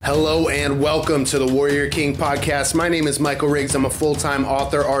Hello and welcome to the Warrior King podcast. My name is Michael Riggs. I'm a full-time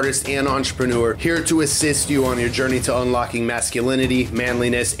author, artist, and entrepreneur here to assist you on your journey to unlocking masculinity,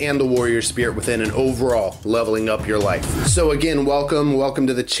 manliness, and the warrior spirit within and overall leveling up your life. So again, welcome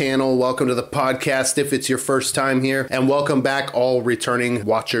to the channel, welcome to the podcast if it's your first time here, and welcome back all returning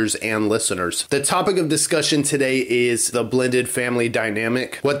watchers and listeners. The topic of discussion today is the blended family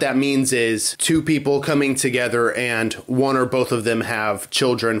dynamic. What that means is two people coming together and one or both of them have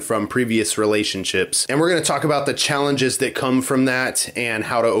children from previous relationships. And we're going to talk about the challenges that come from that and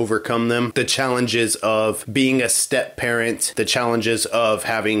how to overcome them. The challenges of being a step parent, the challenges of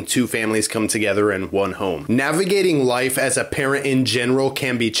having two families come together in one home. Navigating life as a parent in general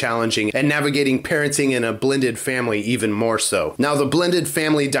can be challenging, and navigating parenting in a blended family even more so. Now, the blended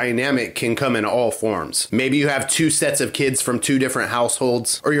family dynamic can come in all forms. Maybe you have two sets of kids from two different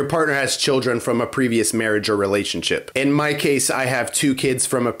households, or your partner has children from a previous marriage or relationship. In my case, I have two kids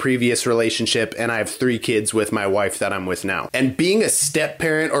from a previous relationship, and I have three kids with my wife that I'm with now. And being a step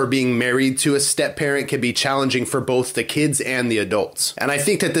parent or being married to a step parent can be challenging for both the kids and the adults. And I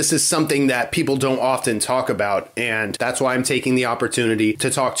think that this is something that people don't often talk about, and that's why I'm taking the opportunity to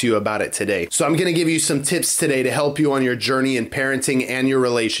talk to you about it today. So I'm going to give you some tips today to help you on your journey in parenting and your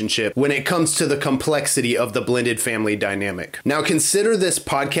relationship when it comes to the complexity of the blended family dynamic. Now, consider this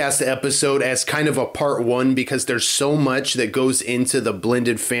podcast episode as kind of a part one because there's so much that goes into the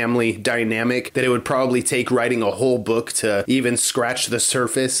blended family dynamic that it would probably take writing a whole book to even scratch the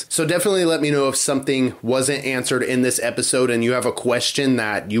surface. So definitely let me know if something wasn't answered in this episode and you have a question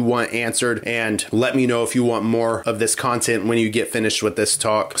that you want answered, and let me know if you want more of this content when you get finished with this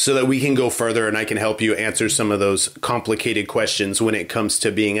talk so that we can go further and I can help you answer some of those complicated questions when it comes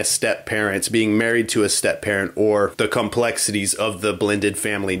to being a step parent, being married to a step parent, or the complexities of the blended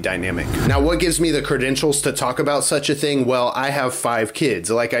family dynamic. Now, what gives me the credentials to talk about such a thing? Well, I have 5 kids.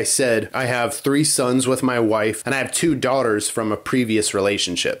 Like I said, I have 3 sons with my wife, and I have 2 daughters from a previous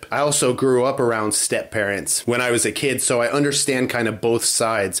relationship. I also grew up around step parents when I was a kid, so I understand kind of both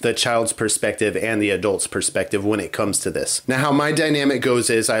sides, the child's perspective and the adult's perspective when it comes to this. Now, how my dynamic goes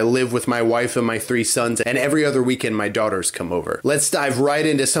is I live with my wife and my 3 sons, and every other weekend my daughters come over. Let's dive right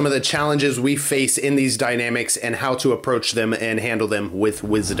into some of the challenges we face in these dynamics and how to approach them and handle them with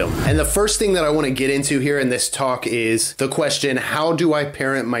wisdom. And the first thing that I want to get into here in this talk is the question, how do I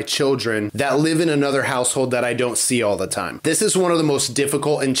parent my children that live in another household that I don't see all the time? This is one of the most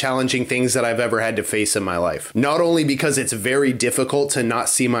difficult and challenging things that I've ever had to face in my life. Not only because it's very difficult to not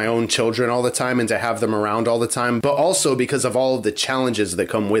see my own children all the time and to have them around all the time, but also because of all of the challenges that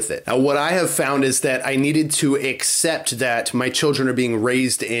come with it. Now, what I have found is that I needed to accept that my children are being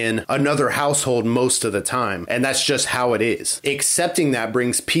raised in another household most of the time, and that's just how it is. Accepting that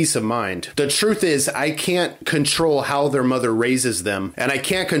brings peace of mind. The truth is, I can't control how their mother raises them, and I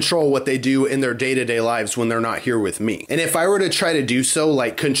can't control what they do in their day-to-day lives when they're not here with me. And if I were to try to do so,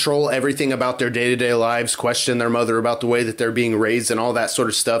 like control everything about their day-to-day lives, question their mother about the way that they're being raised and all that sort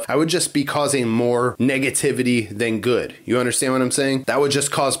of stuff, I would just be causing more negativity than good. You understand what I'm saying? That would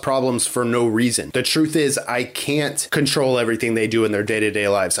just cause problems for no reason. The truth is, I can't control everything they do in their day-to-day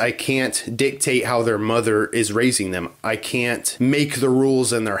lives. I can't dictate how their mother is raising them. I can't make the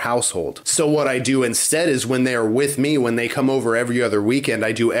rules in their household. So what I do instead is when they are with me, when they come over every other weekend,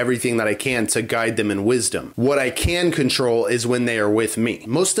 I do everything that I can to guide them in wisdom. What I can control is when they are with me.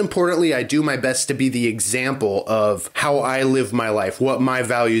 Most importantly, I do my best to be the example of how I live my life, what my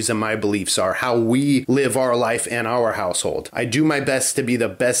values and my beliefs are, how we live our life in our household. I do my best to be the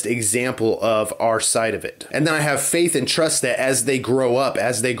best example of our side of it. And then I have faith and trust that as they grow up,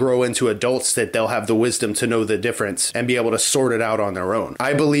 as they grow into adults, that they'll have the wisdom to know the difference and be able to sort it out on their own.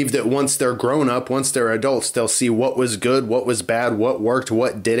 I believe that once they're grown up, once they're adults, they'll see what was good, what was bad, what worked,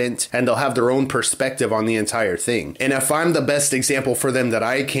 what didn't, and they'll have their own perspective on the entire thing. And if I'm the best example for them that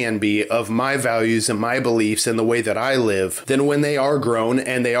I can be of my values and my beliefs and the way that I live, then when they are grown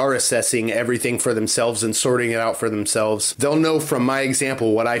and they are assessing everything for themselves and sorting it out for themselves, they'll know from my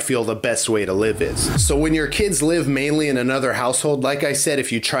example what I feel the best way to live is. So when your kids live mainly in another household, like I said,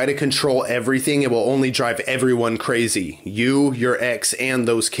 if you try to control everything, it will only drive everyone crazy. You, your ex, and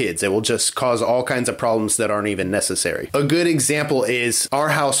those kids. It will just cause all kinds of problems that aren't even necessary. A good example is our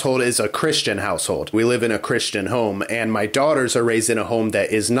household is a Christian household. We live in a Christian home, and my daughters are raised in a home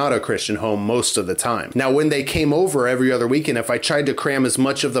that is not a Christian home most of the time. Now, when they came over every other weekend, if I tried to cram as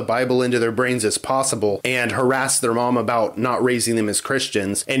much of the Bible into their brains as possible and harass their mom about not raising them as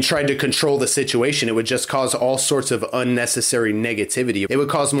Christians and tried to control the situation, it would just cause all sorts of unnecessary negativity. It would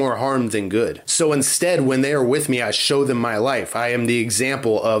cause more harm than good. So instead, when they are with me, I show them my life. I am the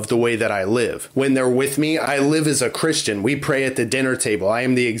example of the way that I live. When they're with me, I live as a Christian. We pray at the dinner dinner table. I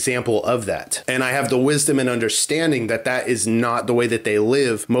am the example of that. And I have the wisdom and understanding that that is not the way that they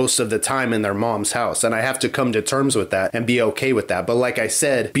live most of the time in their mom's house. And I have to come to terms with that and be okay with that. But like I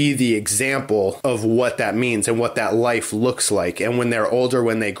said, be the example of what that means and what that life looks like. And when they're older,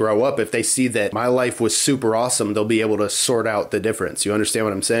 when they grow up, if they see that my life was super awesome, they'll be able to sort out the difference. You understand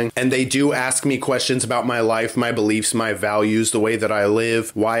what I'm saying? And they do ask me questions about my life, my beliefs, my values, the way that I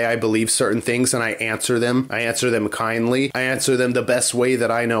live, why I believe certain things, and I answer them. I answer them kindly. I answer them the best way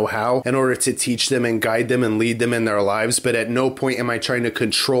that I know how in order to teach them and guide them and lead them in their lives. But at no point am I trying to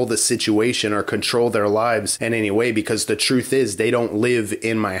control the situation or control their lives in any way, because the truth is they don't live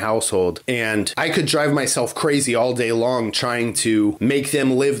in my household. And I could drive myself crazy all day long trying to make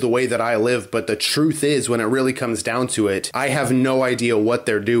them live the way that I live. But the truth is, when it really comes down to it, I have no idea what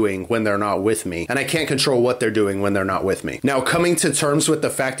they're doing when they're not with me. And I can't control what they're doing when they're not with me. Now, coming to terms with the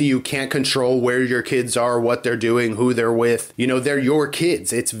fact that you can't control where your kids are, what they're doing, who they're with, they're your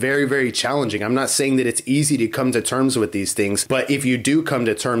kids. It's very, very challenging. I'm not saying that it's easy to come to terms with these things, but if you do come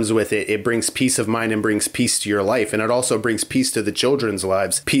to terms with it, it brings peace of mind and brings peace to your life. And it also brings peace to the children's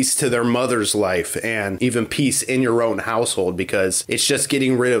lives, peace to their mother's life, and even peace in your own household, because it's just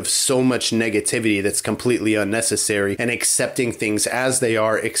getting rid of so much negativity that's completely unnecessary and accepting things as they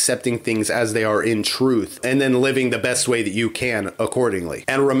are in truth, and then living the best way that you can accordingly.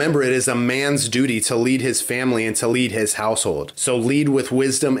 And remember, it is a man's duty to lead his family and to lead his household. So lead with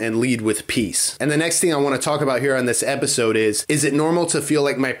wisdom and lead with peace. And the next thing I want to talk about here on this episode is it normal to feel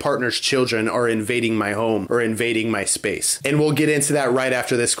like my partner's children are invading my home or invading my space? And we'll get into that right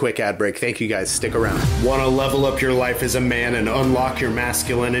after this quick ad break. Thank you guys. Stick around. Want to level up your life as a man and unlock your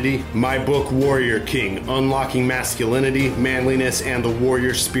masculinity? My book, Warrior King, Unlocking Masculinity, Manliness, and the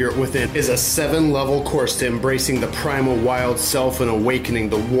Warrior Spirit Within, is a 7-level course to embracing the primal wild self and awakening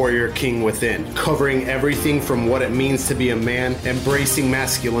the Warrior King within, covering everything from what it means to be a man, embracing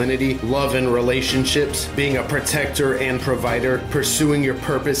masculinity, love and relationships, being a protector and provider, pursuing your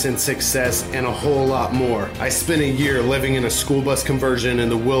purpose and success, and a whole lot more. I spent a year living in a school bus conversion in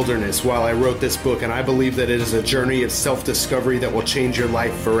the wilderness while I wrote this book, and I believe that it is a journey of self-discovery that will change your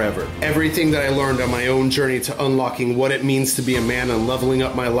life forever. Everything that I learned on my own journey to unlocking what it means to be a man and leveling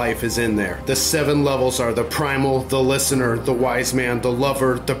up my life is in there. The 7 levels are the primal, the listener, the wise man, the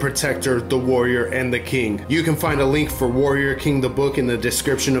lover, the protector, the warrior, and the king. You can find a link for Warrior King, the book, in the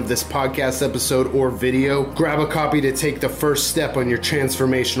description of this podcast episode or video. Grab a copy to take the first step on your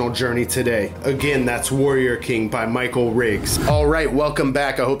transformational journey today. Again, that's Warrior King by Michael Riggs. All right, welcome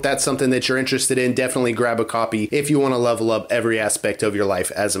back. I hope that's something that you're interested in. Definitely grab a copy if you want to level up every aspect of your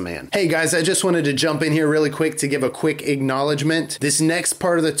life as a man. Hey guys, I just wanted to jump in here really quick to give a quick acknowledgement. This next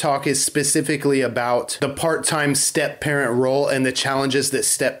part of the talk is specifically about the part-time step-parent role and the challenges that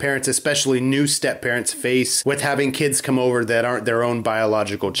step-parents, especially new step-parents, face with having kids come over that aren't their own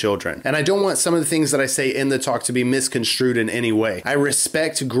biological children. And I don't want some of the things that I say in the talk to be misconstrued in any way. I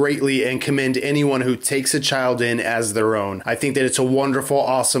respect greatly and commend anyone who takes a child in as their own. I think that it's a wonderful,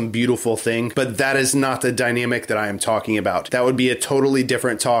 awesome, beautiful thing, but that is not the dynamic that I am talking about. That would be a totally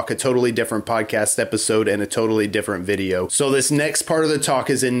different talk, a totally different podcast episode, and a totally different video. So this next part of the talk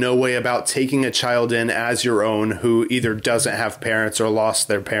is in no way about taking a child in as your own who either doesn't have parents or lost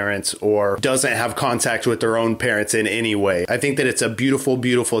their parents or doesn't have contact with their own parents in any way. I think that it's a beautiful,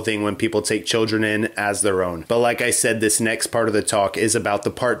 beautiful thing when people take children in as their own. But like I said, this next part of the talk is about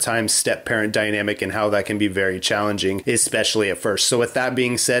the part-time step-parent dynamic and how that can be very challenging, especially at first. So with that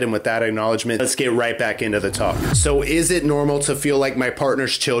being said, and with that acknowledgement, let's get right back into the talk. So is it normal to feel like my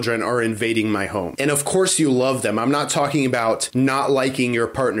partner's children are invading my home? And of course you love them. I'm not talking about not liking your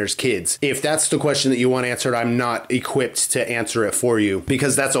partner's kids. If that's the question that you want answered, I'm not equipped to answer it for you,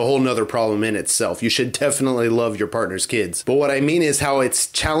 because that's a whole nother problem in itself. You should definitely love your partner's kids. But what I mean is how it's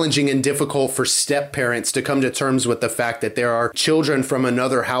challenging and difficult for step parents to come to terms with the fact that there are children from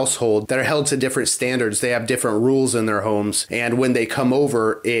another household that are held to different standards. They have different rules in their homes. And when they come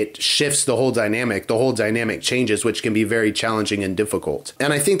over, it shifts the whole dynamic. The whole dynamic changes, which can be very challenging and difficult.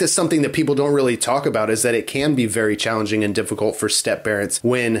 And I think that's something that people don't really talk about, is that it can be very challenging and difficult for step parents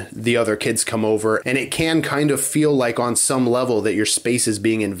when the other kids come over. And it can kind of feel like on some level that your space is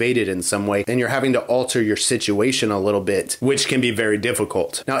being invaded in some way and you're having to alter your situation a little bit, which can be very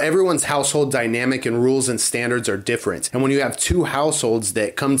difficult. Now, everyone's household dynamic and rules and standards are different. And when you have two households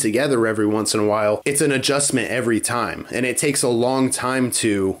that come together every once in a while, it's an adjustment every time. And it takes a long time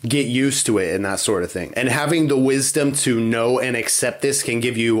to get used to it and that sort of thing. And having the wisdom to know and accept this can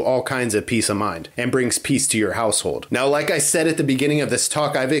give you all kinds of peace of mind and brings peace to your household. Now, like I said at the beginning of this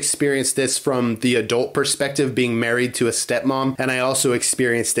talk, I've experienced this from the adult perspective, being married to a stepmom. And I also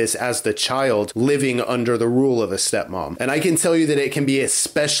experienced this as the child living under the rule of a stepmom. stepmom. And I can tell you that it can be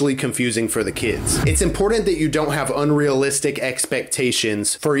especially confusing for the kids. It's important that you don't have unrealistic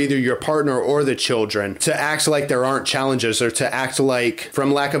expectations for either your partner or the children to act like there aren't challenges, or to act like,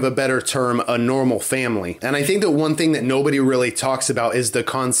 from lack of a better term, a normal family. And I think that one thing that nobody really talks about is the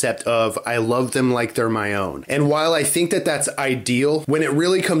concept of I love them like they're my own. And while I think that that's ideal, when it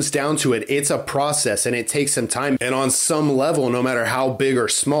really comes down to it, it's a process and it takes some time. And on some level, no matter how big or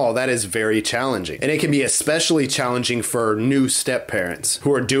small, that is very challenging. And it can be especially challenging for new step parents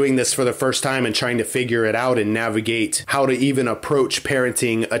who are doing this for the first time and trying to figure it out and navigate how to even approach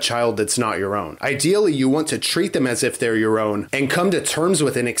parenting a child that's not your own. Ideally, you want to treat them as if they're your own and come to terms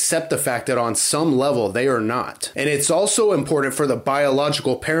with and accept the fact that on some level they are not. And it's also important for the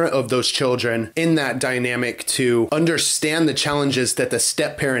biological parent of those children in that dynamic to understand the challenges that the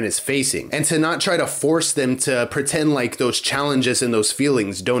step parent is facing and to not try to force them to pretend like those challenges and those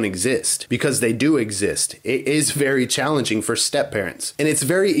feelings don't exist, because they do exist. It is very challenging for step parents. And it's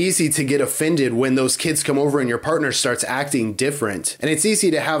very easy to get offended when those kids come over and your partner starts acting different. And it's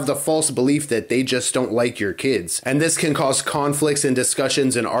easy to have the false belief that they just don't like your kids. And this can cause conflicts and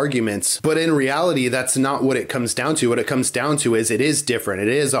discussions and arguments. But in reality, that's not what it comes down to. What it comes down to is it is different. It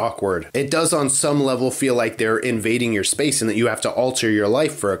is awkward. It does on some level feel like they're invading your space and that you have to alter your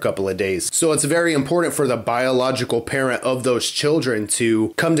life for a couple of days. So it's very important for the biological parent of those children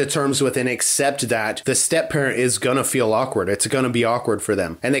to come to terms with and accept that the step parent is going to feel awkward. It's going to be awkward for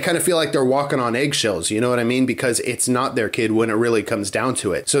them. And they kind of feel like they're walking on eggshells, you know what I mean? Because it's not their kid when it really comes down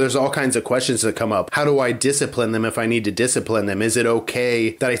to it. So there's all kinds of questions that come up. How do I discipline them if I need to discipline them? Is it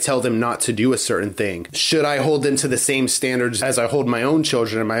okay that I tell them not to do a certain thing? Should I hold them to the same standards as I hold my own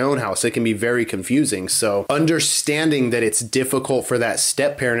children in my own house? It can be very confusing. So understanding that it's difficult for that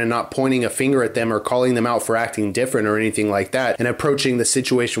step parent and not pointing a finger at them or calling them out for acting different or anything like that, and approaching the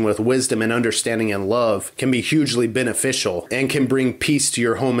situation with wisdom and understanding and love can be hugely beneficial and can bring peace to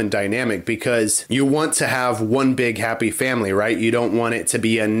your home and dynamic, because you want to have one big happy family, right? You don't want it to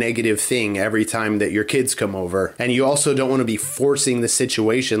be a negative thing every time that your kids come over. And you also don't want to be forcing the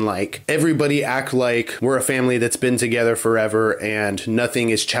situation like everybody act like we're a family that's been together forever and nothing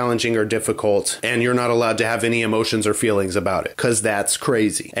is challenging or difficult and you're not allowed to have any emotions or feelings about it, because that's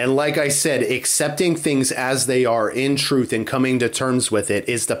crazy. And like I said, accepting things as they are in truth and coming to terms with it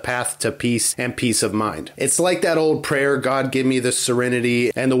is the path to peace and peace of mind. It's like that old prayer, God give me the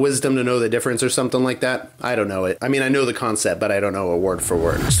serenity and the wisdom to know the difference, or something like that. I don't know it. I mean, I know the concept, but I don't know it word for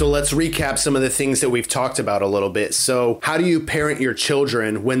word. So let's recap some of the things that we've talked about a little bit. So how do you parent your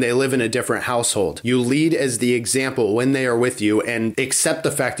children when they live in a different household? You lead as the example when they are with you and accept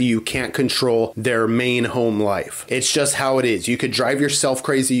the fact that you can't control their main home life. It's just how it is. You could drive yourself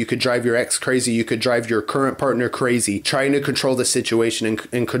crazy. You could drive your ex crazy. You could drive your current partner crazy, trying to control the situation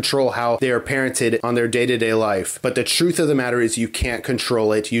and control how they are parented on their day-to-day life. But the truth of the matter is you can't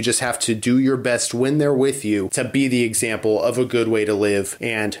control it. You just have to do your best when they're with you to be the example of a good way to live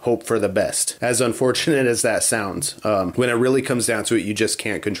and hope for the best. As unfortunate as that sounds, when it really comes down to it, you just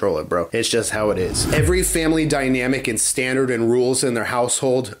can't control it, bro. It's just how it is. Every family dynamic and standard and rules in their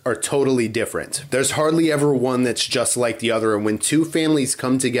household are totally different. There's hardly ever one that's just like the other. And when two families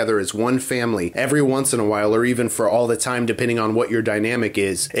come together as one family, every once in a while, or even for all the time, depending on what your dynamic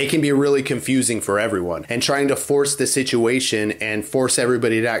is, it can be really confusing for everyone. And trying to force the situation and force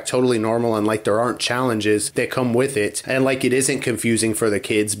everybody to act totally normal and like there aren't challenges that come with it, and like it isn't confusing for the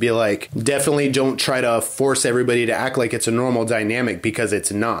kids, be like, definitely don't try to force everybody to act like it's a normal dynamic, because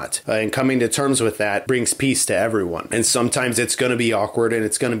it's not. And coming to terms with that brings peace to everyone. And sometimes it's going to be awkward and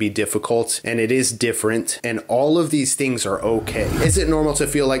it's going to be difficult and it is different, and all of these things are okay. Is it normal to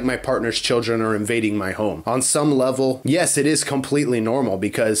feel like my partner's children are invading my home? On some level, yes, it is completely normal,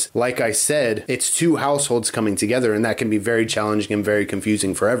 because like I said, it's two households coming together and that can be very challenging and very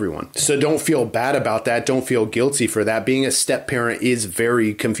confusing for everyone. So don't feel bad about that. Don't feel guilty for that. Being a step parent is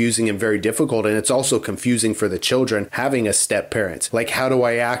very confusing and very difficult, and it's also confusing for the children having a step parent. Like, how do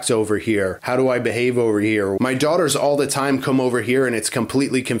I act over here? How do I behave over here? My daughters all the time come over here and it's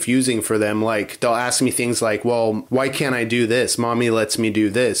completely confusing for them. Like, they'll ask me things like, well, why can't I do this? Mommy lets me do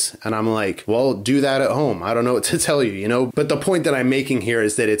this. And I'm like, well, do that at home. I don't know what to tell you, you know? But the point that I'm making here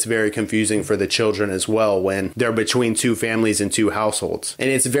is that it's very confusing for the children as well when they're between two families and two households. And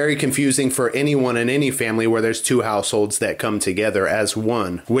it's very confusing for anyone in any family where there's two households that come together as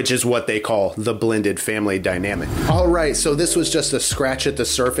one, which is what they call the blended family dynamic. All right, so this was just a scratch at the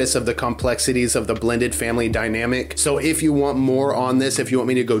surface of the complexities of the blended family dynamic. So if you want more on this, if you want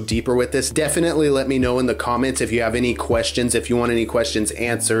me to go deeper with this, definitely let me know in the comments if you have any questions, if you want any questions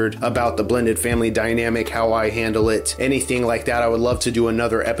answered about the blended family dynamic, how I handle it, anything like that. I would love to do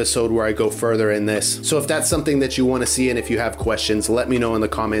another episode where I go further in this. So if that's something that you want to see, and if you have questions, let me know in the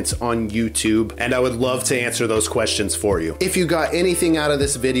comments on YouTube, and I would love to answer those questions for you. If you got anything out of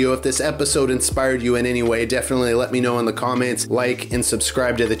this video, if this episode inspired you in any way, definitely let me know in the comments, like and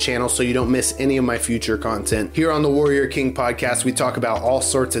subscribe to the channel so you don't miss any of my future content. Here on the Warrior King podcast, we talk about all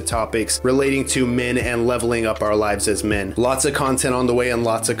sorts of topics relating to men and leveling up our lives as men. Lots of content on the way and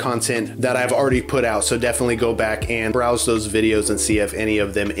lots of content that I've already put out, so definitely go back and browse those videos and see if any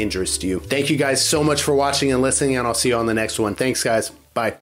of them interest you. Thank you guys so much for watching and listening, and I'll see you on the next one. Thanks, guys.